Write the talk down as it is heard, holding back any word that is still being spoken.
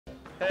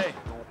Hey,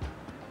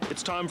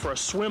 it's time for a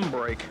swim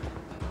break.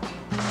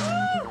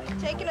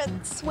 Taking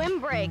a swim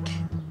break.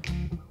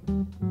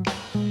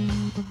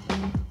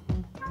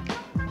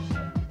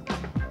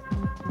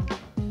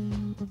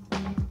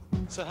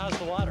 So how's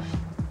the water?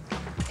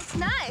 It's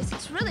nice.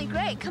 It's really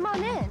great. Come on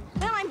in.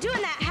 Well, I'm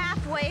doing that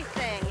halfway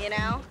thing, you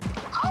know?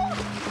 Oh!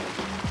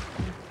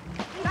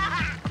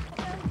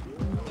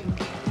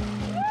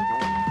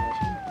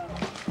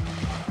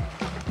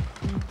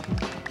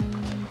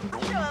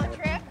 Show a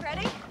trick.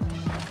 Ready?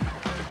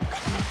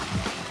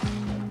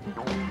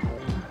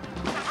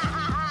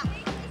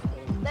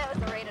 That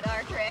was a rated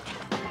R trick.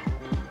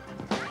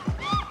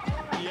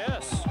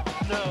 Yes.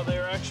 No,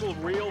 they're actual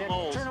real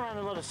moles. Turn around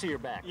and let us see your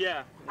back.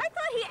 Yeah. I thought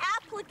he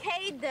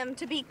appliqued them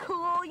to be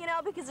cool, you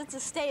know, because it's a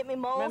statement.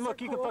 Moles Man, look,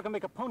 are you cool. can fucking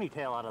make a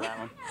ponytail out of that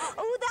one.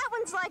 Oh, that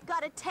one's like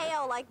got a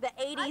tail like the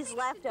 80s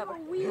leftover.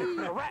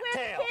 A rat We're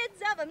tail.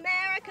 kids of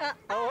America.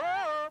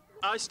 Oh,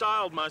 I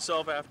styled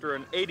myself after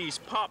an 80s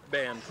pop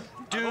band.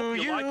 do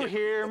you like it.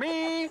 hear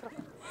me?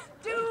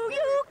 Do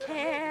you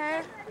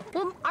care?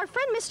 Well, our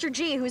friend Mr.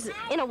 G, who's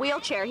in a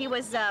wheelchair, he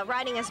was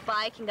riding his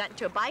bike and got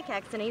into a bike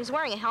accident. He was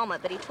wearing a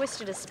helmet, but he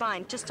twisted his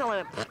spine. Just told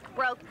him it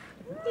broke.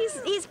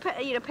 He's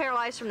you know,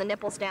 paralyzed from the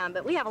nipples down,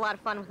 but we have a lot of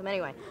fun with him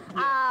anyway.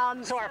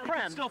 So our I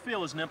friend, still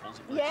feel his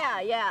nipples.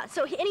 Yeah.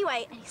 So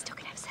anyway, and he's still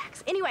gonna have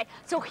sex. Anyway,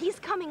 so he's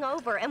coming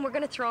over, and we're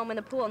gonna throw him in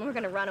the pool, and we're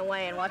gonna run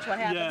away and watch what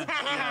happens.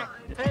 Yeah.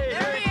 hey,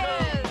 There he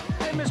is.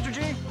 Hey, Mr.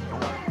 G.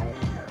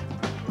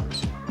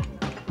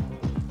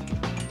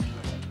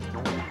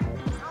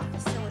 I'll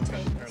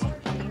facilitate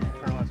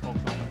this.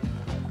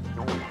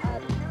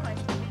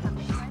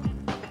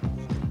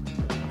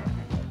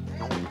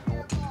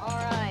 All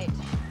right.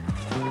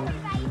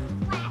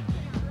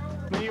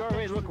 You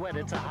already look wet.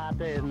 It's a hot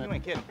day, isn't it? You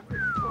ain't kidding.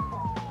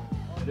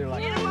 They're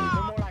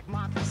more like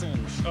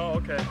moccasins. Oh,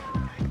 okay.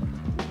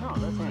 No,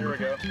 that's not. Here we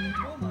go.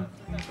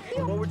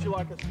 What would you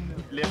like us to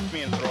do? Lift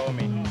me and throw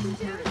me.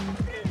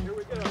 Here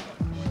we go.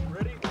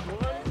 Ready?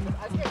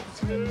 1,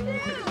 2.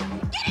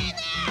 Get in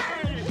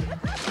there!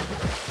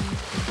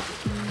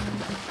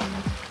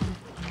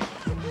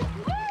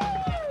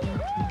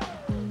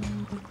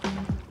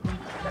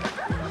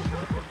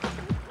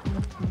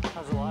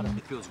 How's the water?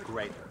 It feels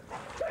great.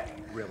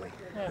 Really.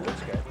 Yeah, it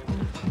looks good.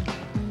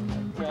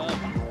 Well,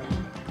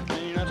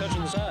 and you're not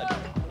touching the side.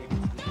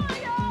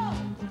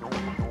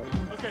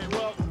 Okay,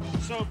 well,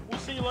 so we'll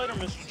see you later,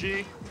 Mr.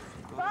 G.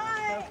 Bye.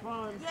 Have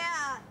fun.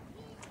 Yeah.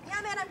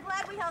 Yeah, man, I'm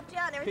glad we helped you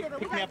out and everything, but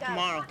we Pick me gotta up go.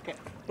 tomorrow. Okay.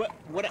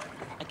 What?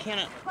 I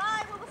cannot.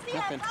 Bye. Well, we'll see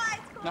Nothing. you. Bye.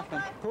 It's cool. Nothing.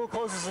 Bye. Pool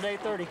closes at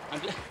 8:30.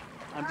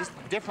 I'm just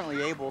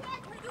differently able.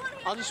 You wanna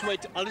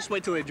I'll just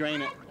wait till they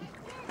drain it.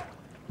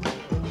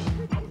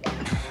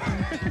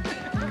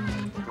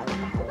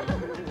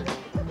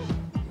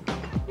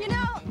 You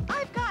know,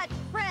 I've got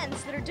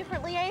friends that are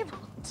differently abled.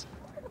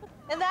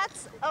 And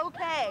that's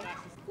okay.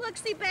 Look,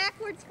 see,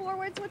 backwards,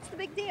 forwards, what's the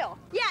big deal?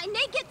 Yeah, and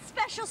they get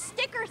special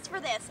stickers for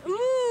this.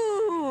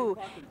 Ooh,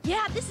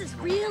 yeah, this is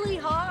really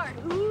hard.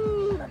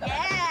 Ooh,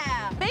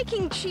 yeah.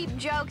 Making cheap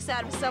jokes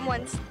out of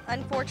someone's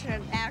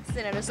unfortunate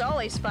accident is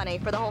always funny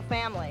for the whole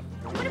family.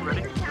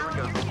 Ready? Here we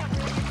go.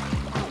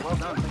 Well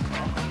done.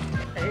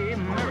 Hey,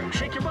 America.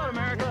 Shake your butt,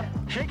 America.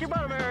 Shake your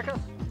butt, America.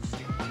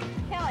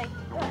 Kelly,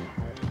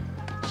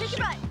 good. Shake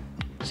your butt.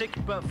 Shake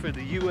your butt for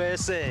the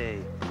USA.